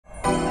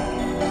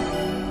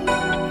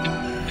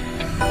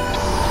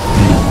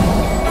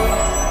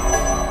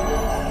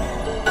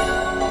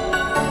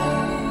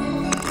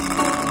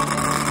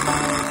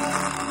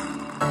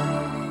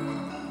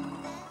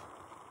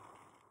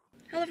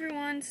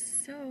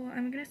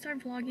I'm gonna start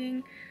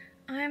vlogging.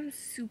 I'm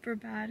super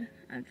bad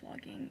at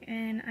vlogging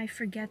and I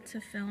forget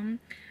to film,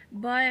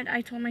 but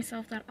I told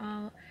myself that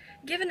I'll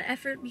give an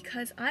effort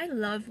because I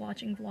love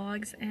watching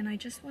vlogs and I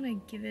just want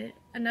to give it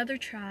another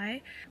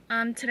try.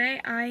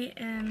 Today I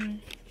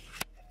am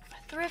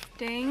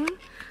thrifting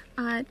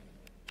at,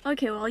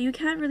 okay, well you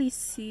can't really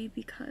see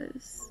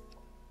because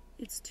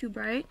it's too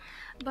bright,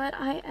 but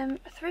I am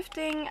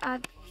thrifting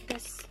at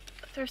this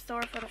thrift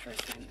store for the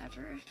first time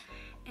ever,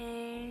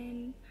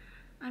 and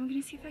I'm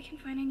gonna see if I can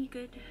find any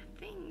good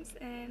things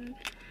and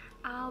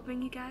I'll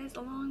bring you guys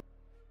along.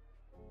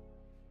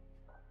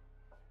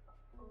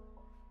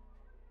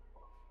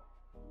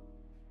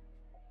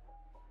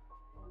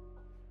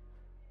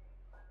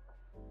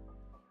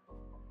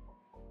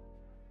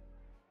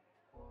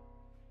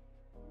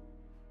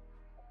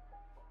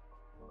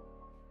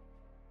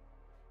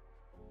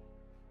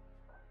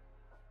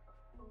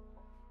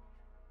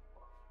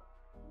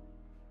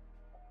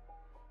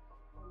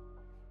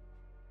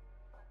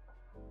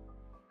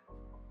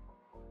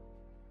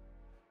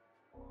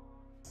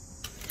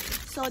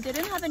 So they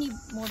didn't have any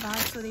more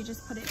bags, so they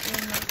just put it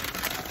in like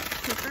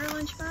paper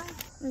lunch bag.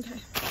 Okay.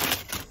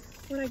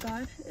 What I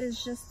got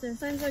is just this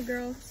Sansa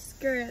girl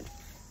skirt.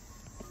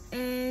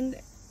 And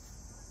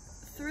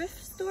thrift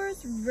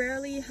stores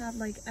rarely have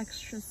like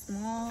extra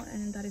small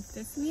and that it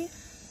fits me.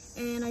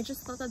 And I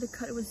just thought that the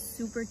cut was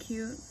super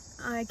cute.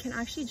 I can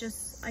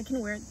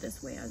wear it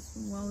this way as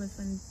well if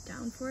I'm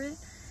down for it.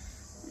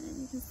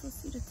 And you can still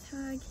see the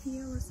tag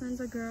here,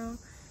 Sansa girl.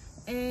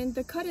 And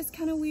the cut is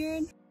kind of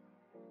weird.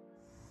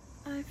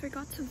 I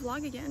forgot to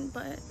vlog again,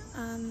 but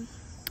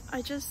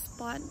I just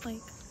bought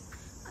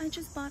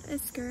a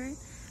skirt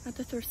at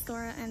the thrift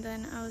store, and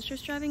then I was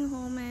just driving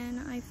home and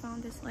I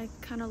found this like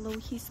kind of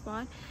low-key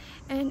spot,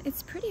 and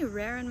it's pretty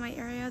rare in my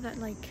area that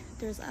like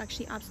there's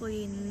actually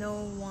absolutely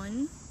no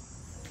one,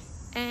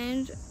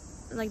 and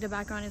like the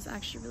background is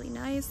actually really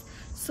nice.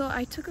 So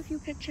I took a few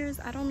pictures.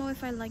 I don't know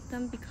if I like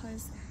them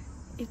because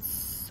it's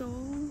so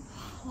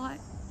hot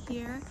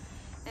here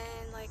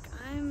and like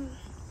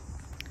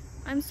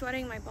I'm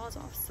sweating my balls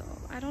off, so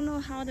I don't know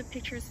how the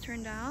pictures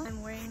turned out.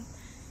 I'm wearing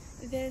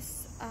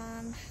this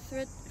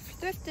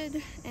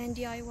thrifted and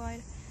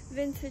DIY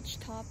vintage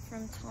top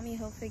from Tommy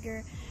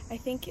Hilfiger. I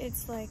think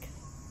it's like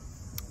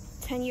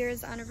 10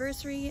 years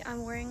anniversary.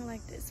 I'm wearing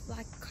like this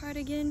black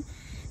cardigan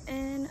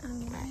and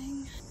I'm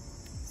wearing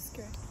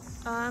skirt.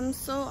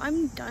 So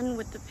I'm done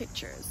with the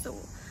pictures. So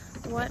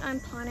what I'm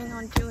planning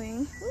on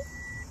doing,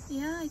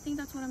 yeah, I think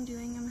that's what I'm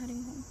doing. I'm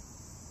heading home.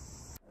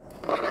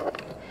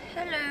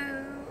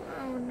 Hello.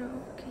 Oh no,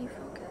 can you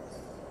focus?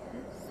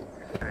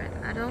 Yes. Alright,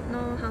 I don't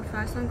know how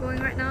fast I'm going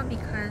right now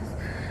because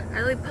I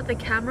really put the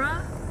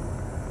camera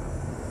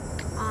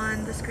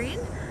on the screen.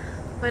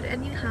 But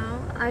anyhow,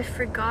 I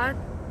forgot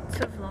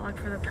to vlog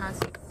for the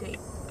past day.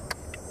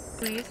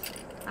 Anyways,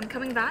 I'm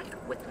coming back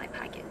with my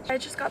package. I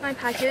just got my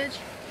package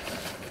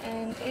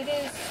and it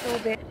is so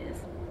big.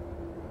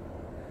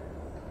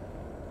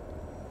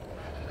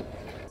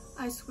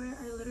 I swear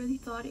I literally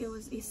thought it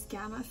was a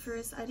scam at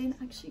first. I didn't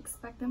actually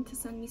expect them to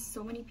send me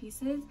so many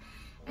pieces,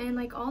 and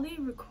like all they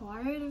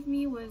required of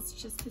me was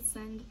just to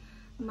send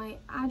my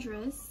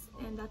address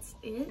and that's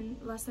it. And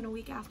less than a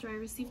week after I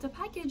received the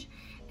package,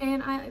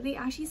 and they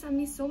actually sent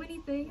me so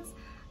many things.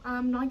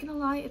 I'm not gonna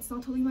lie, it's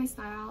not totally my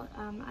style.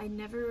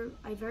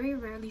 I very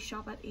rarely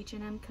shop at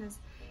H&M because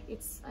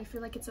I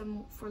feel like it's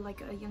for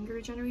like a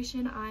younger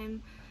generation.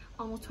 I'm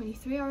almost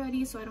 23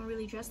 already, so I don't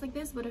really dress like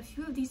this, but a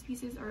few of these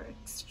pieces are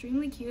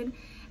extremely cute,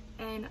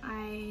 and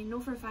I know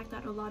for a fact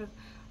that a lot of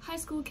high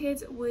school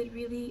kids would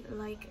really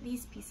like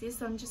these pieces.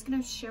 So I'm just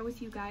gonna share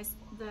with you guys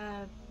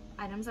the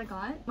items I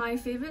got. My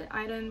favorite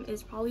item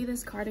is probably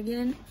this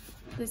cardigan.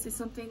 This is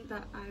something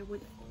that I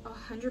would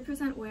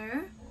 100%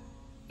 wear.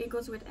 It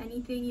goes with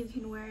anything. You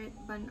can wear it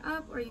button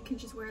up, or you can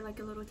just wear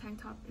like a little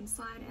tank top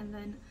inside, and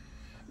then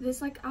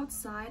this like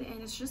outside,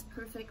 and it's just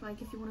perfect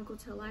like if you want to go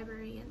to the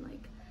library and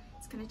like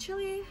it's kind of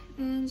chilly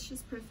and it's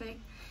just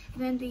perfect.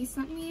 Then they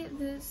sent me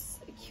this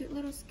cute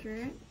little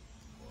skirt.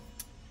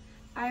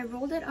 I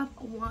rolled it up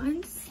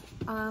once,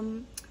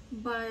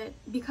 but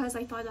because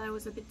I thought that it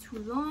was a bit too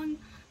long,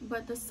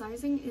 but the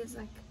sizing is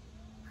like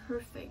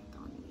perfect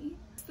on me.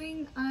 This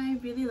thing I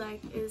really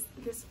like is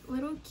this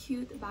little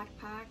cute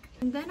backpack.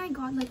 And then I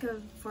got like a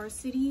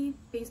varsity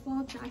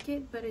baseball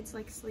jacket, but it's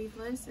like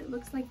sleeveless. It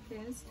looks like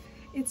this.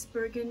 It's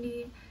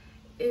burgundy.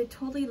 It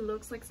totally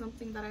looks like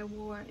something that I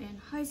wore in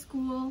high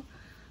school.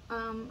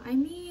 I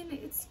mean,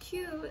 it's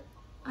cute.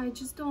 I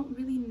just don't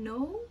really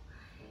know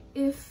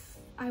if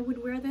I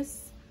would wear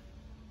this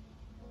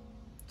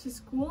to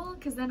school,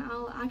 because then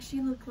I'll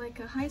actually look like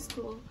a high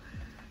school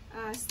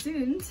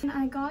student. And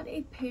I got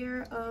a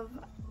pair of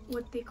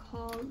what they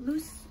call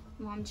loose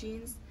mom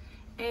jeans,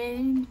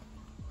 and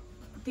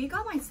they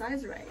got my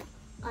size right.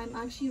 I'm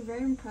actually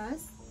very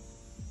impressed.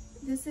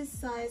 This is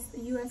size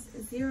US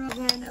 0.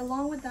 Then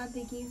along with that,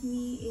 they gave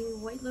me a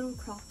white little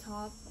crop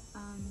top.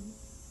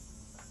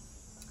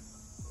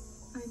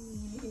 I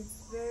mean,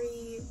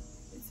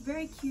 it's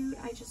very cute.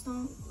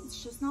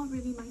 It's just not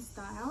really my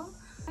style.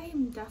 I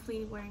am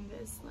definitely wearing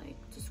this like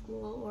to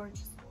school or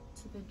just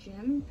to the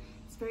gym.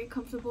 It's very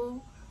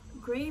comfortable.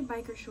 Gray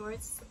biker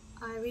shorts.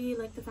 I really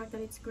like the fact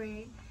that it's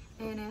gray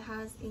and it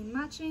has a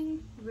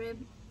matching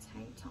rib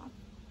tank top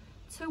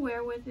to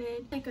wear with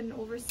it, like an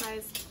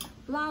oversized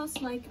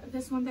blouse like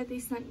this one that they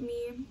sent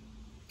me.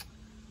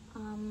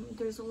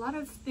 There's a lot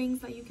of things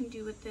that you can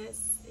do with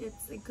this.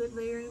 It's a good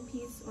layering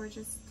piece or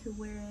just to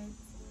wear it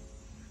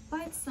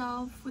by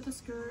itself with a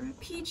skirt.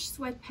 Peach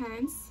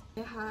sweatpants.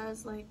 It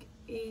has like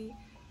a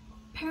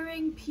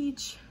pairing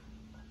peach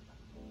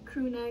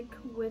crew neck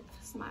with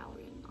smile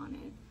written on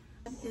it.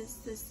 Is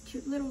this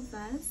cute little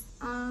vest.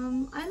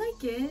 I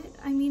like it.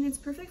 I mean, it's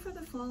perfect for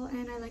the fall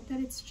and I like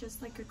that it's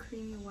just like a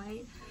creamy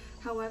white.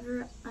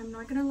 However, I'm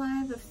not gonna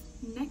lie, the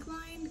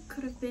neckline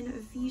could have been a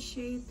V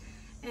shape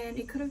and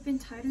it could have been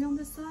tighter on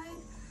the side,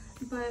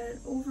 but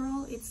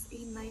overall it's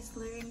a nice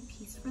layering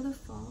piece for the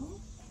fall.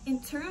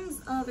 In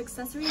terms of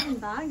accessories and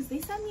bags,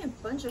 they sent me a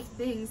bunch of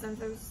things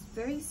and I was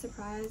very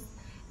surprised.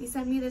 They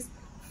sent me this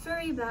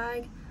furry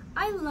bag.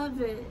 I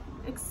love it,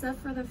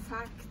 except for the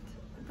fact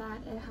that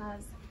it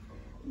has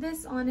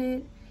this on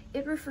it.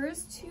 It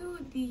refers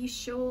to the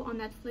show on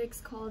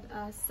Netflix called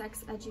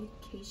Sex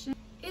Education.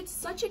 It's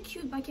such a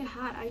cute bucket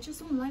hat. I just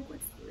don't like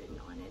what's written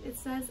on it. It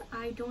says,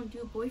 "I don't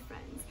do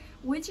boyfriends,"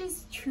 which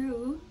is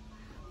true,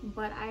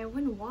 but I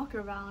wouldn't walk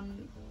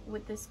around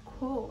with this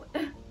quote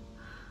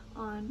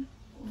on,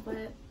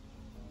 but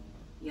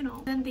you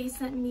know. Then they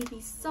sent me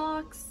these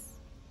socks.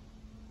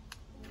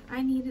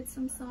 I needed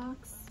some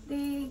socks.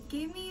 They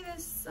gave me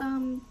this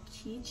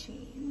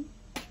keychain.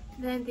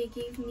 Then they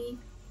gave me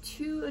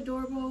 2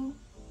 adorable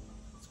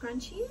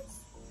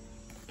scrunchies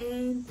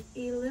and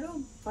a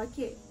little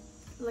bucket,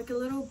 like a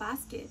little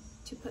basket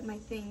to put my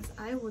things.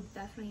 I will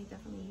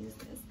definitely use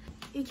this.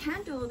 A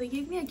candle. They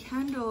gave me a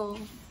candle.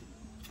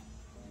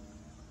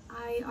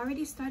 I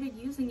already started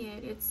using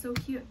it. It's so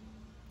cute.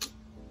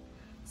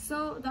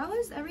 So that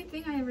was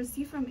everything I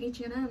received from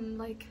H&M.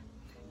 Like,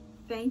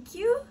 thank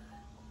you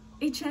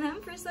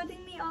H&M for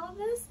sending me all of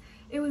this.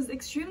 It was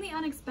extremely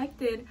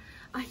unexpected.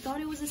 I thought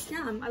it was a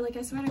scam.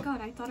 I swear to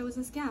God, I thought it was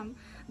a scam.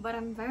 But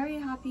I'm very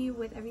happy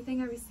with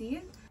everything I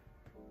received.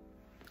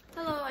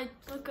 Hello, I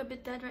look a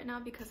bit dead right now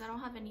because I don't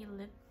have any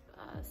lip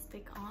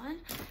stick on.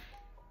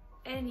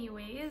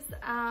 Anyways,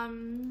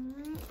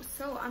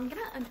 so I'm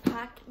gonna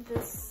unpack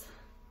this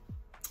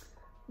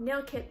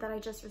nail kit that I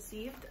just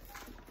received.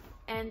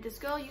 And this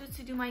girl used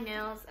to do my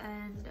nails,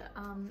 and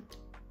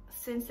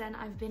since then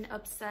I've been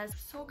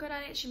obsessed. So good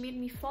at it. She made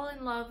me fall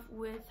in love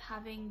with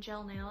having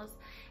gel nails,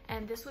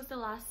 and this was the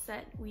last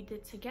set we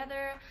did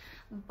together,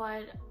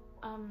 but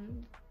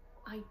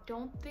I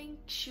don't think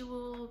she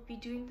will be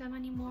doing them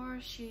anymore.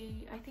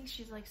 I think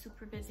she's like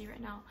super busy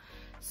right now,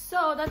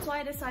 so that's why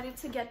I decided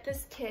to get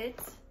this kit.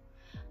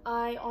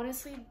 I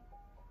honestly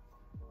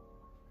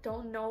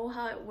don't know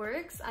how it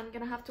works. I'm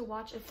gonna have to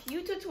watch a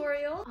few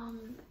tutorials.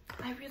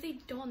 I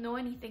really don't know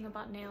anything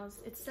about nails.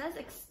 It says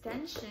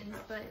extensions,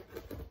 but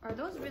are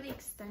those really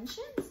extensions?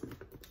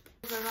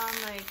 It was around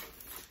like,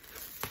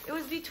 it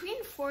was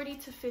between $40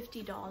 to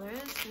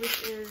 $50,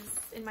 which is,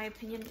 in my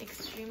opinion,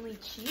 extremely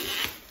cheap.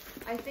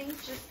 I think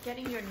just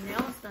getting your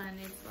nails done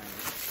is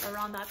like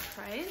around that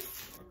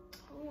price.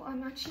 Oh,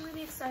 I'm actually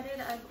really excited.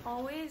 I've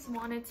always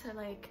wanted to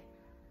like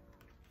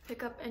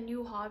pick up a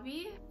new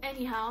hobby.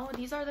 Anyhow,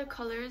 these are the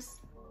colors.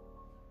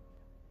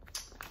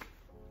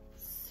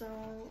 So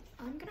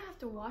I'm gonna have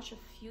to watch a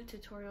few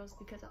tutorials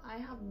because I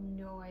have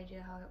no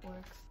idea how it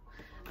works.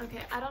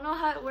 Okay, I don't know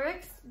how it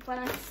works, but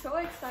I'm so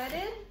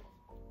excited.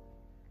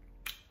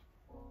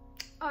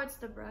 Oh, it's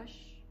the brush.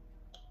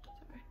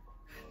 Sorry.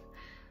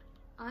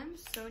 I'm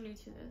so new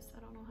to this. I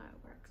don't know how it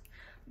works.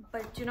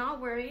 But do not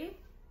worry.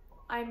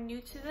 I'm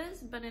new to this,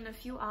 but in a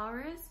few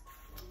hours,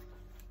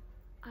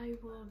 I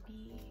will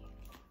be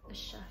a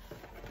chef.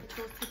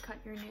 You're supposed to cut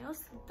your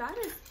nails. That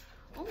is,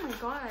 oh my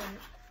god.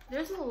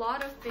 There's a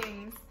lot of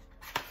things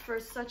for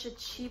such a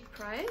cheap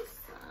price.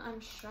 I'm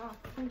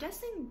shocked. I'm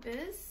guessing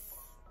this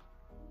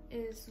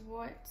is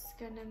what's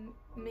gonna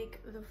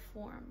make the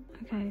form.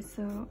 Okay,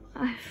 so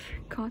I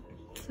forgot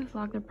to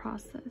vlog the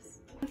process.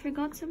 But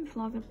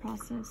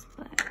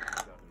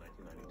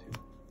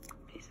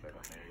basically,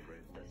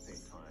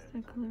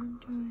 the color I'm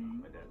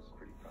doing.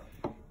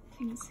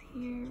 Things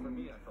here. For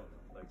me, I felt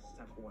like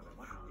step one,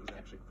 wow, he's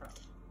actually proud.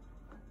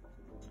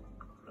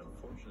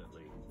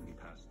 Unfortunately, he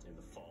passed in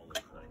the fall